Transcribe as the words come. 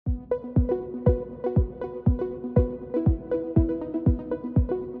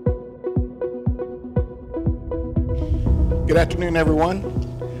Good afternoon, everyone.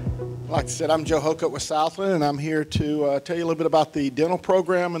 Like I said, I'm Joe Hocutt with Southland, and I'm here to tell you a little bit about the dental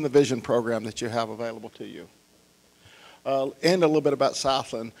program and the vision program that you have available to you, and a little bit about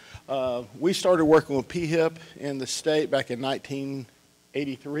Southland. We started working with PHIP in the state back in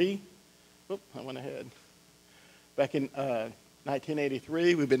 1983. Oop, I went ahead. Back in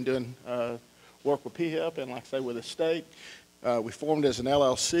 1983, we've been doing work with PHIP, and like I say, with the state. We formed as an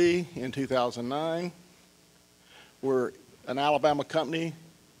LLC in 2009. We're an Alabama company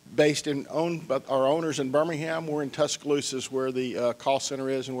owned by our owners in Birmingham. We're in Tuscaloosa, is where the call center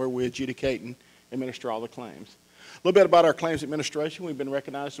is and where we adjudicate and administer all the claims. A little bit about our claims administration. We've been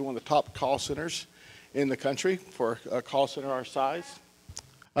recognized as one of the top call centers in the country for a call center our size.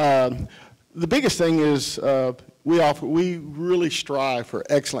 The biggest thing is we really strive for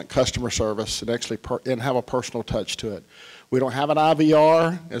excellent customer service and have a personal touch to it. We don't have an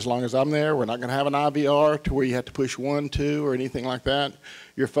IVR. As long as I'm there, we're not going to have an IVR to where you have to push 1, 2, or anything like that.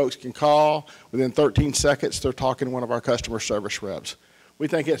 Your folks can call. Within 13 seconds, they're talking to one of our customer service reps. We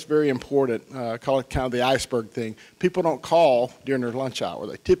think it's very important. Call it kind of the iceberg thing. People don't call during their lunch hour.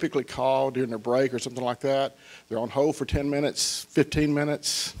 They typically call during their break or something like that. They're on hold for 10 minutes, 15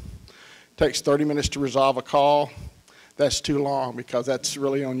 minutes. It takes 30 minutes to resolve a call. That's too long because that's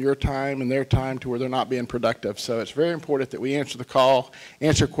really on your time and their time to where they're not being productive. So it's very important that we answer the call,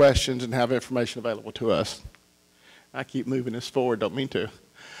 answer questions, and have information available to us. I keep moving this forward, don't mean to.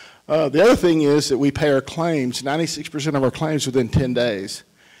 The other thing is that we pay our claims, 96% of our claims within 10 days.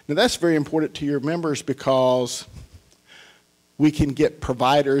 Now that's very important to your members because we can get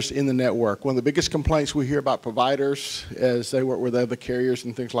providers in the network. One of the biggest complaints we hear about providers as they work with other carriers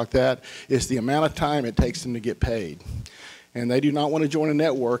and things like that is the amount of time it takes them to get paid. And they do not want to join a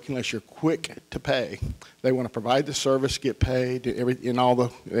network unless you're quick to pay. They want to provide the service, get paid, and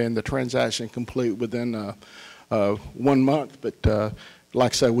the transaction complete within 1 month. But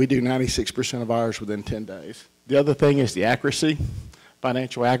like I said, we do 96% of ours within 10 days. The other thing is the accuracy,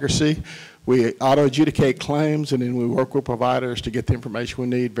 financial accuracy. We auto-adjudicate claims, and then we work with providers to get the information we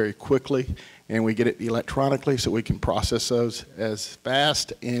need very quickly, and we get it electronically so we can process those as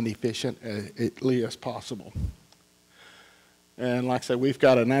fast and efficiently as possible. And like I said, we've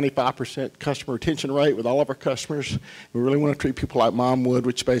got a 95% customer retention rate with all of our customers. We really want to treat people like mom would,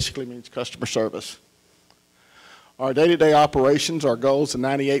 which basically means customer service. Our day-to-day operations, our goal is a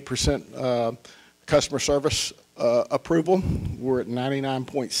 98% customer service approval. We're at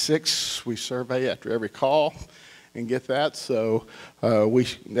 99.6. We survey after every call and get that. So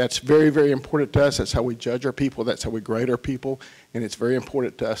that's very, very important to us. That's how we judge our people. That's how we grade our people. And it's very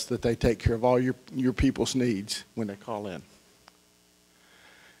important to us that they take care of all your people's needs when they call in.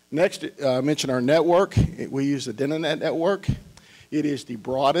 Next, I mentioned our network. We use the DentaNet network. It is the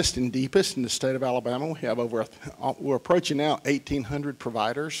broadest and deepest in the state of Alabama. We have we're approaching now 1,800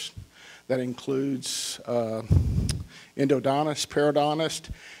 providers. That includes endodontists, periodontists,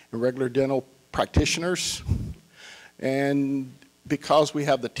 and regular dental practitioners. And because we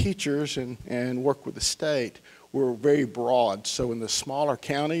have the teachers and work with the state, we're very broad. So in the smaller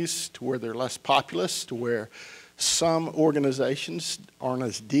counties to where they're less populous, to where some organizations aren't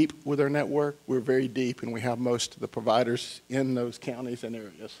as deep with their network, we're very deep, and we have most of the providers in those counties and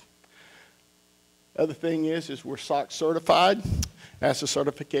areas. Other thing is we're SOC certified. That's a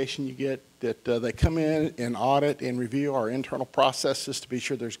certification you get that they come in and audit and review our internal processes to be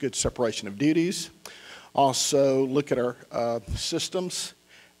sure there's good separation of duties. Also look at our systems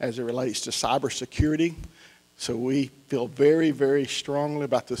as it relates to cybersecurity. So we feel very, very strongly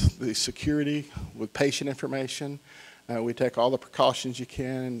about the security with patient information. We take all the precautions you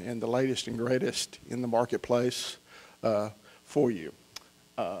can and the latest and greatest in the marketplace for you.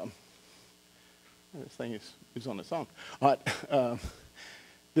 This thing is on its own. All right.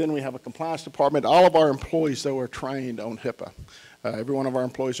 Then we have a compliance department. All of our employees, though, are trained on HIPAA. Every one of our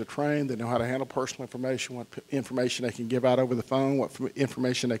employees are trained. They know how to handle personal information, what information they can give out over the phone, what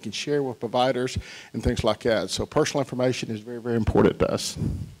information they can share with providers, and things like that. So personal information is very, very important to us.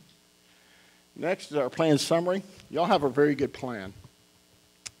 Next is our plan summary. Y'all have a very good plan.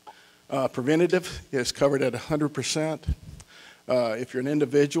 Preventative is covered at 100%. If you're an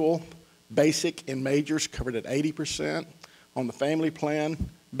individual, basic and majors covered at 80%. On the family plan,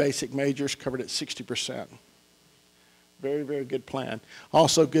 basic majors covered at 60%. Very, very good plan.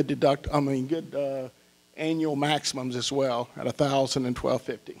 Also good good annual maximums as well at $1,000 and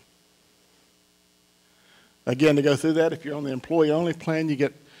 $1,250. Again, to go through that, if you're on the employee-only plan, you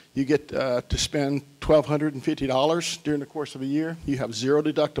get to spend $1,250 during the course of a year. You have zero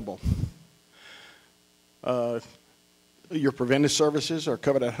deductible. Your preventive services are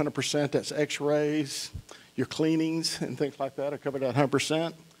covered at 100%. That's x-rays, Your cleanings and things like that are covered at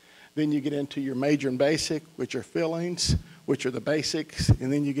 100%. Then you get into your major and basic, which are fillings, which are the basics.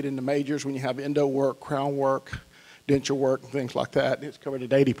 And then you get into majors when you have endo work, crown work, denture work, and things like that. It's covered at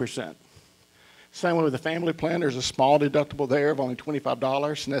 80%. Same way with the family plan. There's a small deductible there of only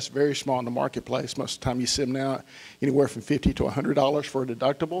 $25, and that's very small in the marketplace. Most of the time you see them now anywhere from $50 to $100 for a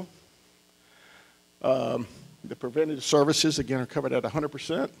deductible. The preventative services, again, are covered at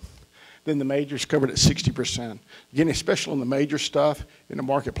 100%. Then the majors covered at 60%. Again, especially on the major stuff in the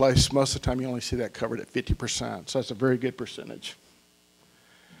marketplace, most of the time you only see that covered at 50%. So that's a very good percentage.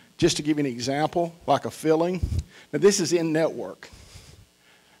 Just to give you an example, like a filling. Now this is in network.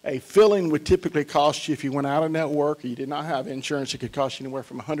 A filling would typically cost you, if you went out of network or you did not have insurance, it could cost you anywhere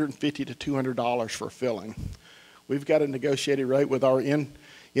from $150 to $200 for a filling. We've got a negotiated rate with our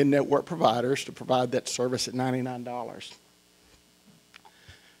in-network providers to provide that service at $99.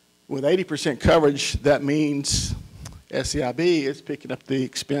 With 80% coverage, that means SEIB is picking up the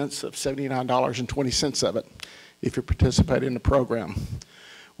expense of $79.20 of it if you participate in the program.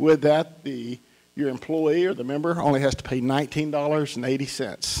 With that, your employee or the member only has to pay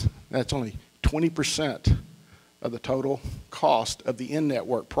 $19.80. That's only 20% of the total cost of the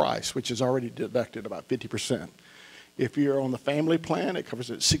in-network price, which is already deducted about 50%. If you're on the family plan, it covers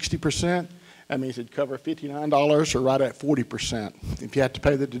it 60%. That means it'd cover $59 or right at 40%. If you have to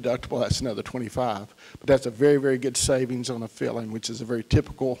pay the deductible, that's another $25. But that's a very, very good savings on a filling, which is a very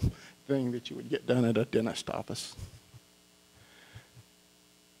typical thing that you would get done at a dentist office.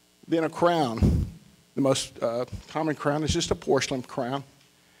 Then a crown. The most common crown is just a porcelain crown.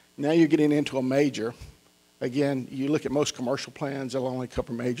 Now you're getting into a major. Again, you look at most commercial plans, they'll only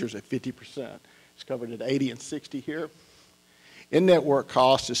cover majors at 50%. It's covered at 80 and 60 here. In-network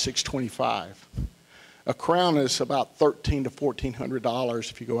cost is $625. A crown is about $1,300 to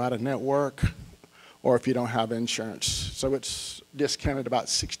 $1,400 if you go out of network or if you don't have insurance. So it's discounted about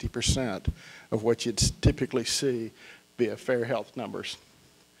 60% of what you'd typically see via Fair Health numbers.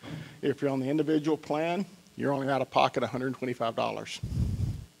 If you're on the individual plan, you're only out of pocket $125,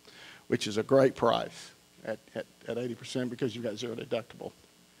 which is a great price at 80% because you've got zero deductible.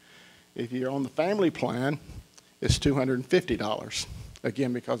 If you're on the family plan, it's $250,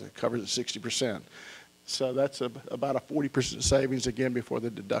 again, because it covers at 60%. So that's about a 40% savings, again, before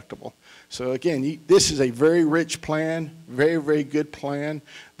the deductible. So again, this is a very rich plan, very, very good plan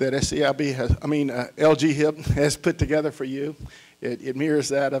that SEIB has, LG HIP has put together for you. It mirrors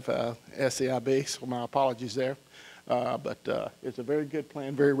that of SEIB, so my apologies there. But it's a very good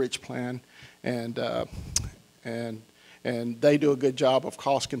plan, very rich plan, and they do a good job of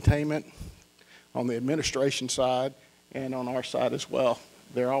cost containment on the administration side and on our side as well.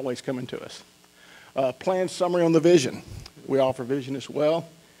 They're always coming to us. Plan summary on the vision. We offer vision as well.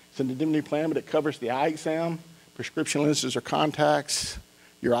 It's an indemnity plan, but it covers the eye exam, prescription lenses or contacts,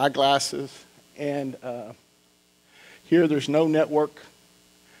 your eyeglasses, and here there's no network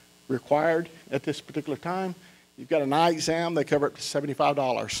required at this particular time. You've got an eye exam, they cover it to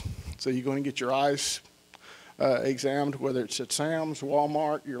 $75. So you go and get your eyes examined, whether it's at Sam's,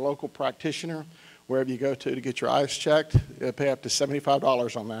 Walmart, your local practitioner, wherever you go to get your eyes checked, you'll pay up to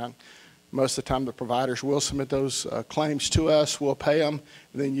 $75 on that. Most of the time the providers will submit those claims to us, we'll pay them,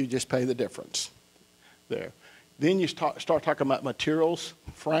 and then you just pay the difference there. Then you start talking about materials,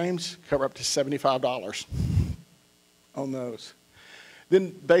 frames, cover up to $75 on those.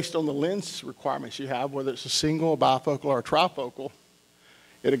 Then based on the lens requirements you have, whether it's a single, a bifocal, or a trifocal,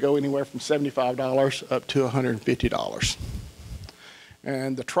 it'll go anywhere from $75 up to $150.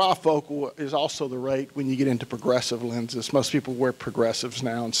 And the trifocal is also the rate when you get into progressive lenses. Most people wear progressives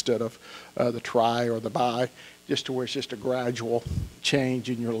now instead of the tri or the bi, just to where it's just a gradual change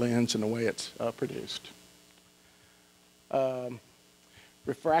in your lens and the way it's produced.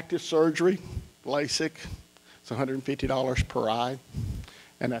 Refractive surgery, LASIK, it's $150 per eye,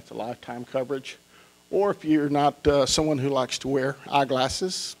 and that's a lifetime coverage. Or if you're not someone who likes to wear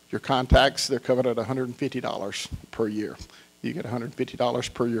eyeglasses, your contacts, they're covered at $150 per year. You get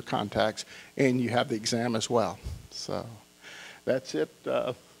 $150 per year contacts, and you have the exam as well. So that's it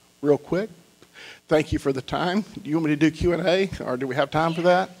real quick. Thank you for the time. Do you want me to do Q&A, or do we have time for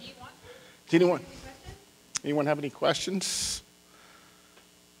that? Do you want to? Does anyone have any questions?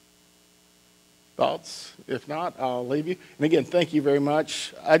 Thoughts? If not, I'll leave you. And again, thank you very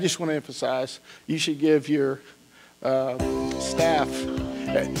much. I just want to emphasize, you should give your staff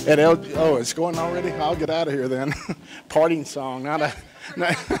at LG, oh, it's going already? I'll get out of here then. Parting song, not a,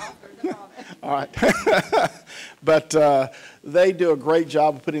 all right. But they do a great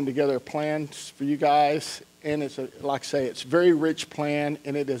job of putting together plans for you guys, and it's, like I say, it's very rich plan,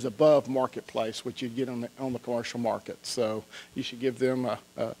 and it is above marketplace, which you get on the commercial market. So you should give them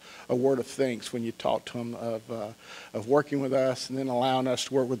a word of thanks when you talk to them of working with us and then allowing us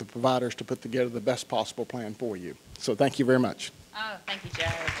to work with the providers to put together the best possible plan for you. So thank you very much. Oh, thank you,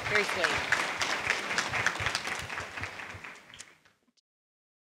 Joe. Very sweet.